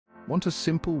Want a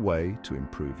simple way to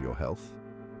improve your health?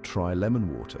 Try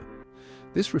lemon water.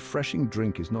 This refreshing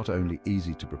drink is not only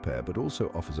easy to prepare, but also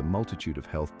offers a multitude of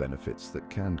health benefits that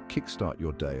can kickstart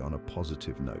your day on a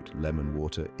positive note. Lemon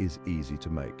water is easy to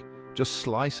make. Just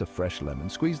slice a fresh lemon,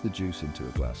 squeeze the juice into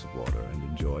a glass of water and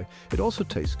enjoy. It also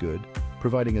tastes good,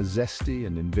 providing a zesty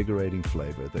and invigorating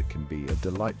flavor that can be a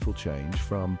delightful change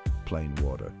from plain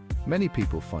water. Many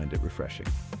people find it refreshing.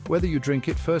 Whether you drink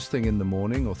it first thing in the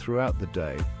morning or throughout the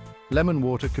day, lemon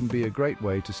water can be a great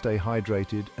way to stay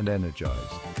hydrated and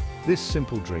energized. This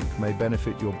simple drink may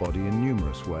benefit your body in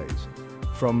numerous ways.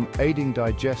 From aiding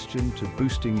digestion to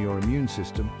boosting your immune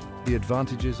system, the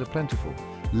advantages are plentiful.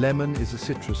 Lemon is a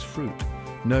citrus fruit.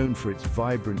 Known for its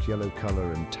vibrant yellow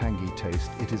color and tangy taste,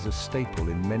 it is a staple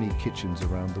in many kitchens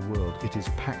around the world. It is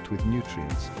packed with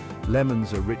nutrients.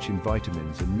 Lemons are rich in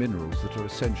vitamins and minerals that are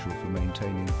essential for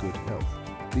maintaining good health.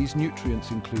 These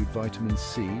nutrients include vitamin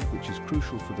C, which is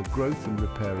crucial for the growth and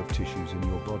repair of tissues in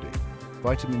your body.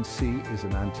 Vitamin C is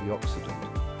an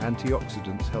antioxidant.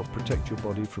 Antioxidants help protect your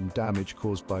body from damage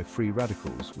caused by free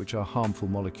radicals, which are harmful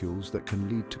molecules that can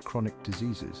lead to chronic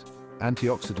diseases.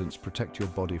 Antioxidants protect your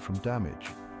body from damage.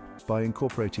 By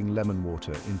incorporating lemon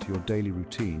water into your daily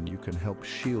routine, you can help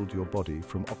shield your body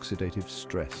from oxidative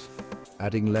stress.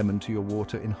 Adding lemon to your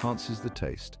water enhances the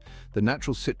taste. The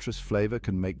natural citrus flavor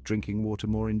can make drinking water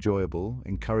more enjoyable,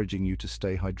 encouraging you to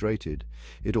stay hydrated.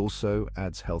 It also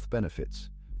adds health benefits.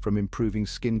 From improving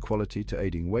skin quality to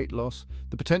aiding weight loss,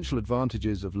 the potential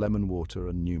advantages of lemon water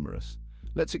are numerous.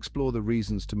 Let's explore the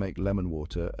reasons to make lemon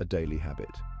water a daily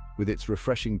habit. With its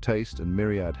refreshing taste and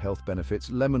myriad health benefits,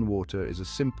 lemon water is a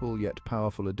simple yet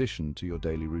powerful addition to your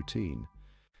daily routine.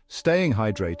 Staying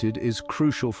hydrated is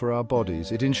crucial for our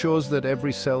bodies. It ensures that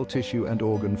every cell, tissue, and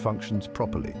organ functions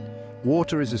properly.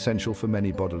 Water is essential for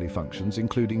many bodily functions,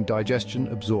 including digestion,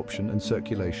 absorption, and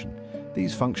circulation.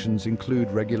 These functions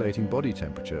include regulating body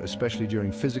temperature, especially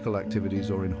during physical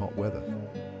activities or in hot weather.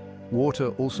 Water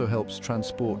also helps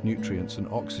transport nutrients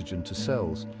and oxygen to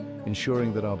cells,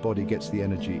 ensuring that our body gets the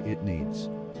energy it needs.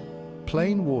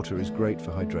 Plain water is great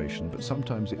for hydration, but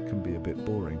sometimes it can be a bit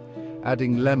boring.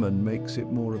 Adding lemon makes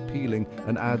it more appealing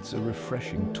and adds a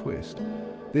refreshing twist.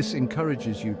 This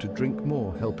encourages you to drink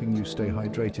more, helping you stay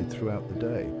hydrated throughout the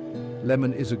day.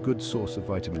 Lemon is a good source of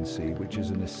vitamin C, which is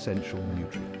an essential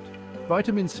nutrient.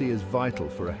 Vitamin C is vital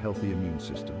for a healthy immune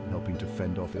system, helping to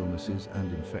fend off illnesses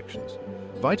and infections.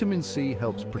 Vitamin C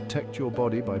helps protect your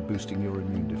body by boosting your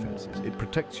immune defenses. It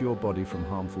protects your body from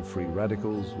harmful free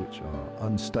radicals, which are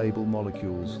unstable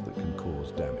molecules that can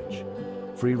cause damage.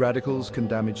 Free radicals can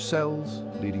damage cells,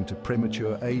 leading to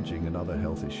premature aging and other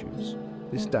health issues.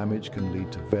 This damage can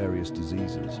lead to various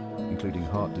diseases, including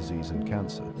heart disease and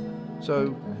cancer.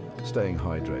 So, staying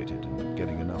hydrated and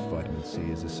getting enough vitamin C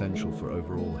is essential for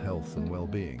overall health and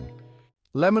well-being.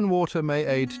 Lemon water may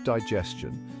aid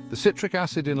digestion. The citric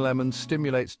acid in lemon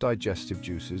stimulates digestive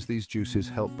juices. These juices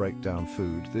help break down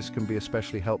food. This can be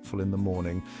especially helpful in the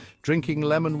morning. Drinking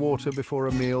lemon water before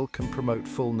a meal can promote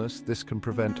fullness. This can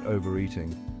prevent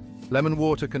overeating. Lemon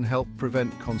water can help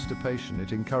prevent constipation.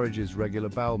 It encourages regular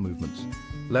bowel movements.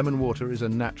 Lemon water is a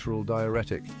natural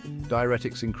diuretic.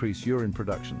 Diuretics increase urine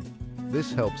production.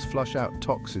 This helps flush out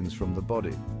toxins from the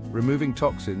body. Removing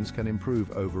toxins can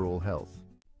improve overall health.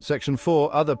 Section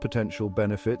 4. Other potential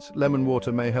benefits. Lemon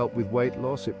water may help with weight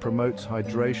loss. It promotes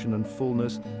hydration and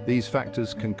fullness. These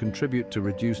factors can contribute to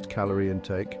reduced calorie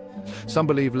intake. Some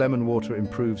believe lemon water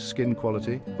improves skin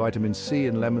quality. Vitamin C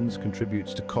in lemons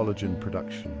contributes to collagen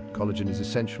production. Collagen is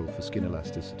essential for skin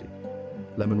elasticity.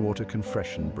 Lemon water can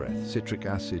freshen breath. Citric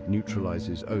acid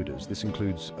neutralizes odors. This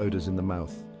includes odors in the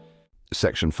mouth.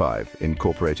 Section 5.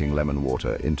 Incorporating lemon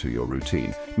water into your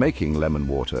routine. Making lemon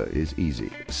water is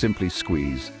easy. Simply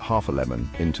squeeze half a lemon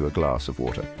into a glass of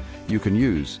water. You can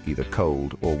use either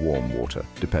cold or warm water,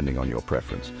 depending on your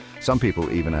preference. Some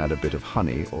people even add a bit of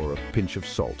honey or a pinch of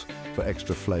salt for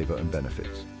extra flavor and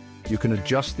benefits. You can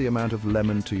adjust the amount of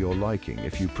lemon to your liking.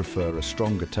 If you prefer a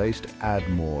stronger taste, add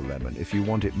more lemon. If you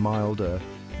want it milder,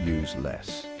 use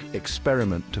less.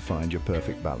 Experiment to find your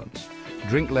perfect balance.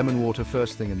 Drink lemon water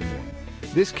first thing in the morning.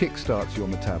 This kickstarts your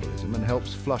metabolism and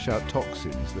helps flush out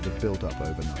toxins that have built up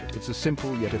overnight. It's a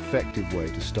simple yet effective way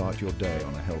to start your day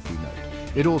on a healthy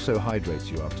note. It also hydrates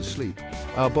you after sleep.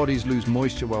 Our bodies lose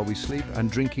moisture while we sleep,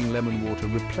 and drinking lemon water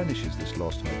replenishes this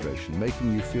lost hydration,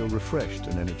 making you feel refreshed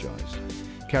and energized.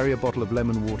 Carry a bottle of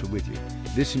lemon water with you.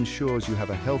 This ensures you have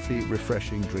a healthy,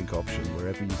 refreshing drink option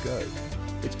wherever you go.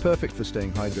 It's perfect for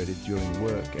staying hydrated during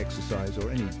work, exercise, or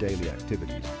any daily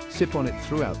activities. Sip on it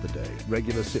throughout the day.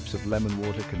 Regular sips of lemon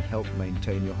water can help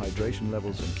maintain your hydration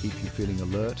levels and keep you feeling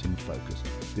alert and focused.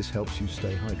 This helps you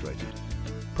stay hydrated.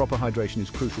 Proper hydration is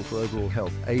crucial for overall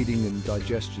health, aiding in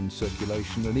digestion,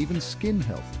 circulation, and even skin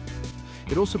health.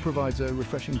 It also provides a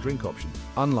refreshing drink option.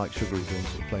 Unlike sugary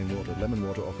drinks or plain water, lemon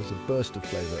water offers a burst of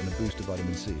flavor and a boost of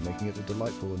vitamin C, making it a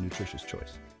delightful and nutritious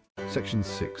choice. Section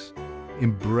 6.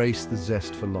 Embrace the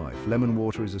zest for life. Lemon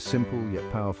water is a simple yet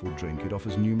powerful drink. It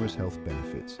offers numerous health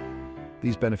benefits.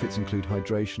 These benefits include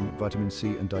hydration, vitamin C,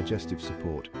 and digestive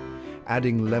support.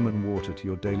 Adding lemon water to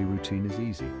your daily routine is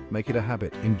easy. Make it a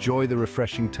habit. Enjoy the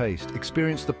refreshing taste.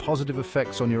 Experience the positive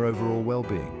effects on your overall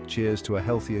well-being. Cheers to a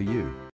healthier you.